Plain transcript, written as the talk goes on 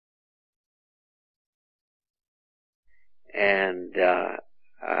And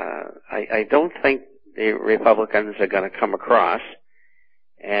I don't think the Republicans are going to come across,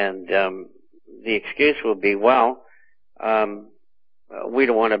 and the excuse will be, well, we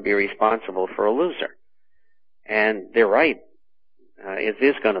don't want to be responsible for a loser. And they're right. It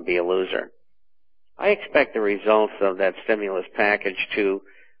is going to be a loser. I expect the results of that stimulus package to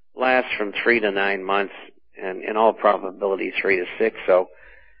last from 3 to 9 months, and in all probability 3 to 6. So,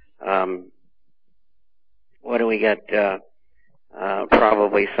 what do we get?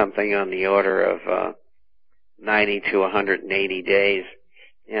 Probably something on the order of 90 to 180 days,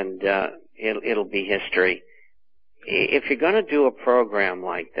 and it'll be history. If you're going to do a program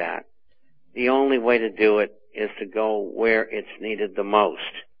like that, the only way to do it is to go where it's needed the most.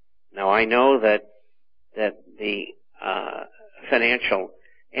 Now, I know that the financial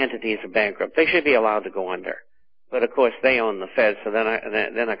entities are bankrupt. They should be allowed to go under. But, of course, they own the Fed, so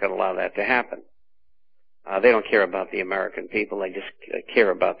they're not going to allow that to happen. They don't care about the American people. They just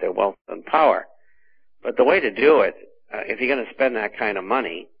care about their wealth and power. But the way to do it, if you're going to spend that kind of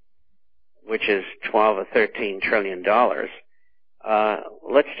money, which is $12 or $13 trillion,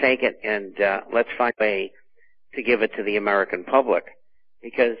 let's take it and let's find a way to give it to the American public.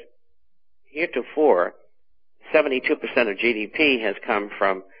 Because heretofore, 72% of GDP has come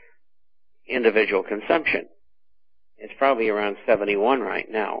from individual consumption. It's probably around 71 right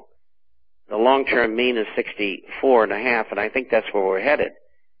now. The long-term mean is 64.5, and I think that's where we're headed.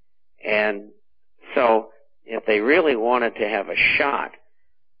 And so if they really wanted to have a shot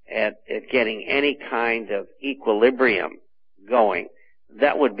at getting any kind of equilibrium going,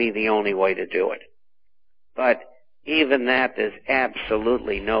 that would be the only way to do it. But even that, there's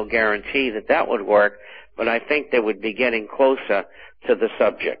absolutely no guarantee that that would work, but I think they would be getting closer to the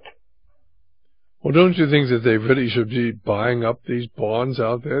subject. Well, don't you think that they really should be buying up these bonds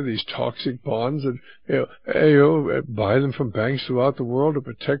out there, these toxic bonds, and buy them from banks throughout the world to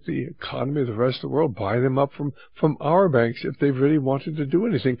protect the economy of the rest of the world? Buy them up from our banks if they really wanted to do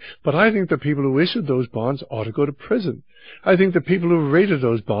anything. But I think the people who issued those bonds ought to go to prison. I think the people who rated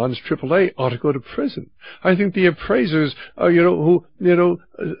those bonds, AAA, ought to go to prison. I think the appraisers, who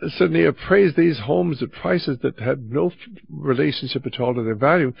suddenly appraised these homes at prices that had no relationship at all to their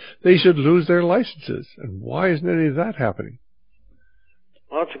value, they should lose their licenses. And why isn't any of that happening?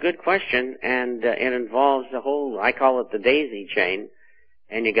 Well, it's a good question, and it involves the whole, I call it the daisy chain.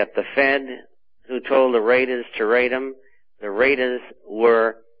 And you got the Fed who told the raters to rate them. The raters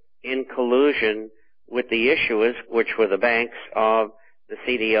were in collusion with the issuers, which were the banks of the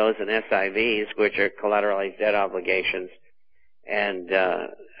CDOs and SIVs, which are collateralized debt obligations, and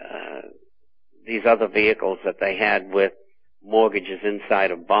these other vehicles that they had with mortgages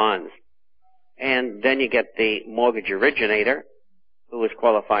inside of bonds. And then you get the mortgage originator, who was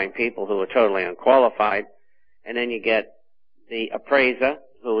qualifying people who were totally unqualified, and then you get the appraiser,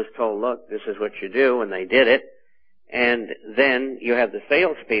 who was told, look, this is what you do, and they did it. And then you have the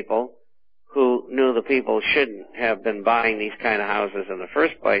salespeople who knew the people shouldn't have been buying these kind of houses in the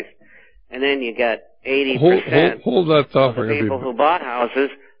first place. And then you got 80% hold that thought of the people who bought houses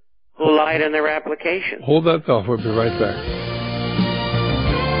who lied in their applications. Hold that thought. We'll be right back.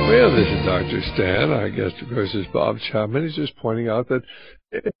 Well, this is Dr. Stan. Our guest, of course, is Bob Chapman. He's just pointing out that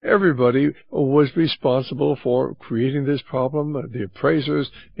everybody was responsible for creating this problem. The appraisers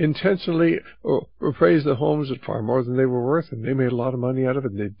intentionally appraised the homes at far more than they were worth, and they made a lot of money out of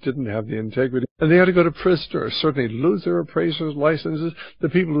it, and they didn't have the integrity. And they had to go to prison or certainly lose their appraisers' licenses. The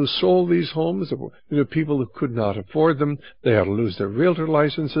people who sold these homes, the people who could not afford them, they had to lose their realtor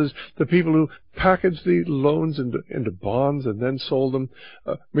licenses. The people who packaged the loans into bonds and then sold them,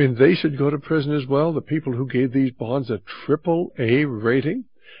 they should go to prison as well. The people who gave these bonds a AAA rating.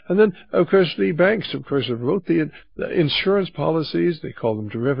 And then, of course, the banks, of course, wrote the insurance policies. They call them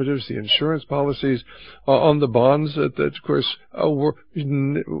derivatives, the insurance policies on the bonds that of course, they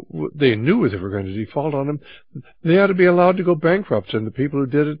knew they were going to default on them. They ought to be allowed to go bankrupt, and the people who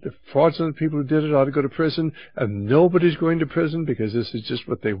did it, the fraudulent people who did it, ought to go to prison, and nobody's going to prison because this is just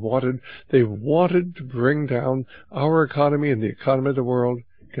what they wanted. They wanted to bring down our economy and the economy of the world,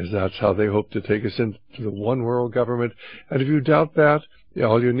 because that's how they hope to take us into the one world government. And if you doubt that,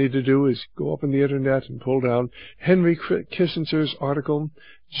 all you need to do is go up on the internet and pull down Henry Kissinger's article,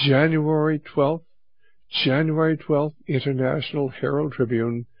 January 12th, International Herald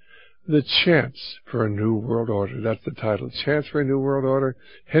Tribune, The Chance for a New World Order. That's the title. Chance for a New World Order.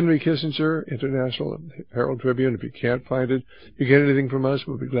 Henry Kissinger, International Herald Tribune. If you can't find it, you get anything from us,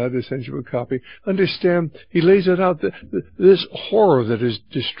 we'll be glad to send you a copy. Understand, he lays it out, this horror that is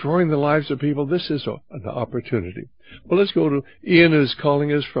destroying the lives of people. This is an opportunity. Well, let's go to Ian, who's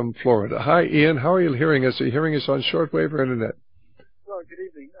calling us from Florida. Hi, Ian. How are you hearing us? Are you hearing us on shortwave or internet? Well, good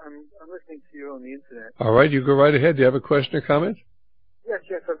evening. I'm listening to you on the internet. All right, you go right ahead. Do you have a question or comment? Yes.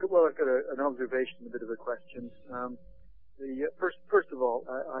 I've got an observation, a bit of a question. First of all,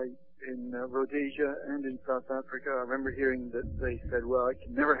 I in Rhodesia and in South Africa, I remember hearing that they said, well, it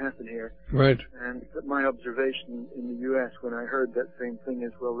can never happen here. Right. And that my observation in the U.S. when I heard that same thing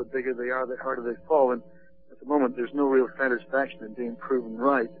is, well, the bigger they are, the harder they fall. And at the moment, there's no real satisfaction in being proven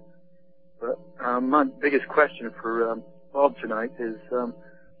right. But my biggest question for Bob tonight is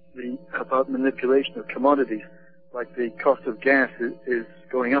about manipulation of commodities. Like the cost of gas is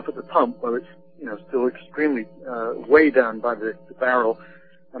going up at the pump, while it's still extremely way down by the barrel.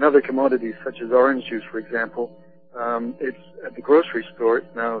 And other commodities such as orange juice, for example, it's at the grocery store.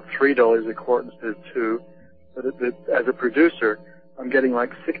 It's now $3 a quart instead of $2. But as a producer, I'm getting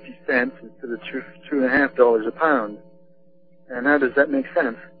like 60 cents instead of $2.50 a pound. And how does that make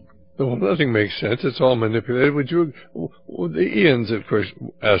sense? Well, nothing makes sense. It's all manipulated. The Ian's, of course,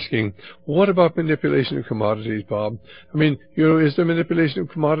 asking, what about manipulation of commodities, Bob? I mean, is there manipulation of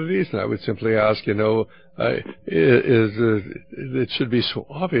commodities? And I would simply ask, it should be so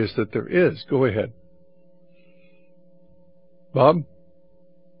obvious that there is. Go ahead. Bob?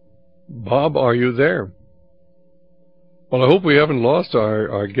 Bob, are you there? Well, I hope we haven't lost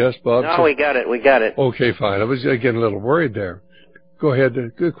our guest, Bob. No, we got it. Okay, fine. I was getting a little worried there. Go ahead.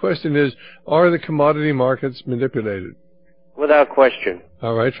 The question is, are the commodity markets manipulated? Without question.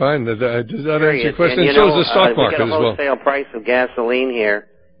 All right, fine. Does that answer your question? And so is the stock market as well. We got a wholesale price of gasoline here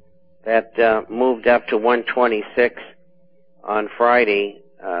that moved up to $1.26 on Friday,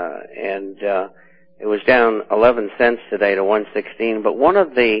 and it was down 11 cents today to $1.16. But one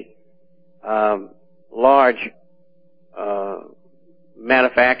of the large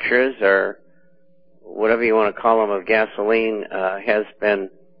manufacturers, or whatever you want to call them, of gasoline has been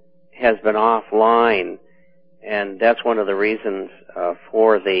offline, and that's one of the reasons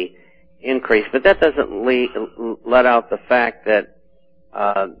for the increase. But that doesn't let out the fact that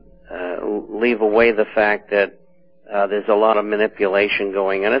leave away the fact that there's a lot of manipulation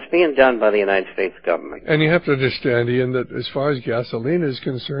going on. It's being done by the United States government. And you have to understand, Ian, that as far as gasoline is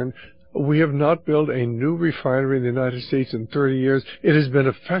concerned, we have not built a new refinery in the United States in 30 years. It has been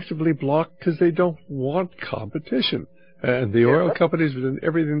effectively blocked because they don't want competition. And the oil companies have done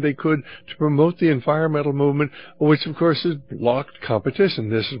everything they could to promote the environmental movement, which, of course, has blocked competition.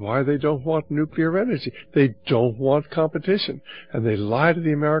 This is why they don't want nuclear energy. They don't want competition. And they lie to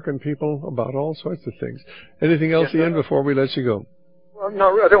the American people about all sorts of things. Anything else, Ian, before we let you go? Well,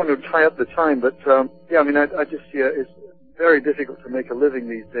 no, I don't want to tie up the time, but, I just see it's very difficult to make a living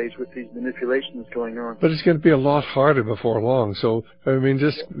these days with these manipulations going on. But it's going to be a lot harder before long. So,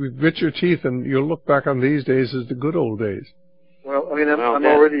 just grit your teeth and you'll look back on these days as the good old days. Well, I'm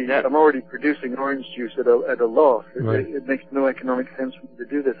already producing orange juice at a loss. Right. It makes no economic sense for me to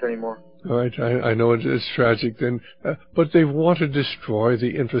do this anymore. All right, I know it's tragic then, but they want to destroy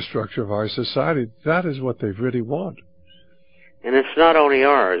the infrastructure of our society. That is what they really want. And it's not only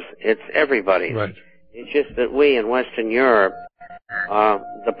ours, it's everybody's. Right. It's just that we in Western Europe are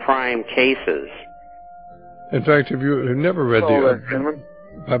the prime cases. In fact, if you've never read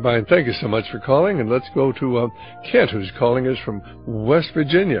Bye-bye, and thank you so much for calling. And let's go to Kent, who's calling us from West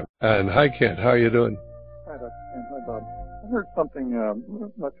Virginia. And hi, Kent. How are you doing? Hi, Dr. Kent. Hi, Bob. I heard something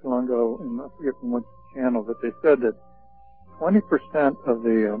not too long ago, and I forget from which channel, but they said that 20% of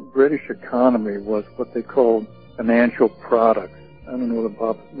the British economy was what they called financial products. I don't know whether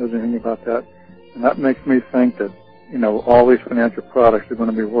Bob knows anything about that. And that makes me think that, all these financial products are going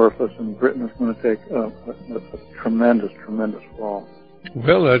to be worthless, and Britain is going to take a tremendous, tremendous fall.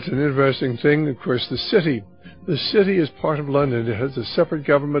 Well, that's an interesting thing. Of course, the city is part of London. It has a separate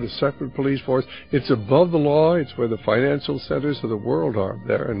government, a separate police force. It's above the law. It's where the financial centers of the world are,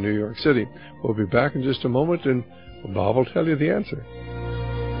 there in New York City. We'll be back in just a moment, and Bob will tell you the answer.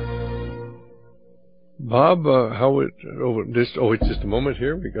 Bob, it's just a moment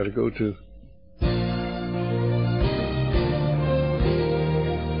here. We got to go to...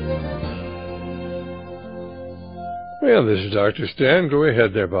 Well, this is Dr. Stan. Go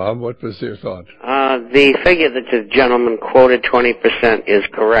ahead there, Bob. What was your thought? The figure that the gentleman quoted, 20%, is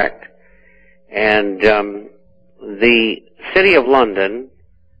correct. And the City of London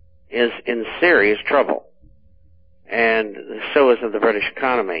is in serious trouble. And so is the British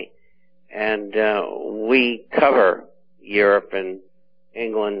economy. and we cover Europe and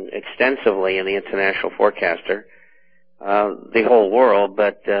England extensively in the International Forecaster, the whole world,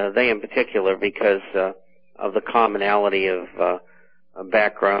 but they in particular because of the commonality of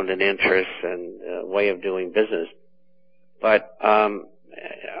background and interests and way of doing business. But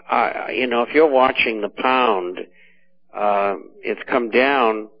if you're watching the pound, it's come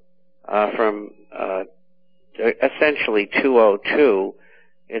down from essentially 202.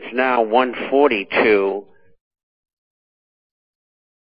 It's now 142,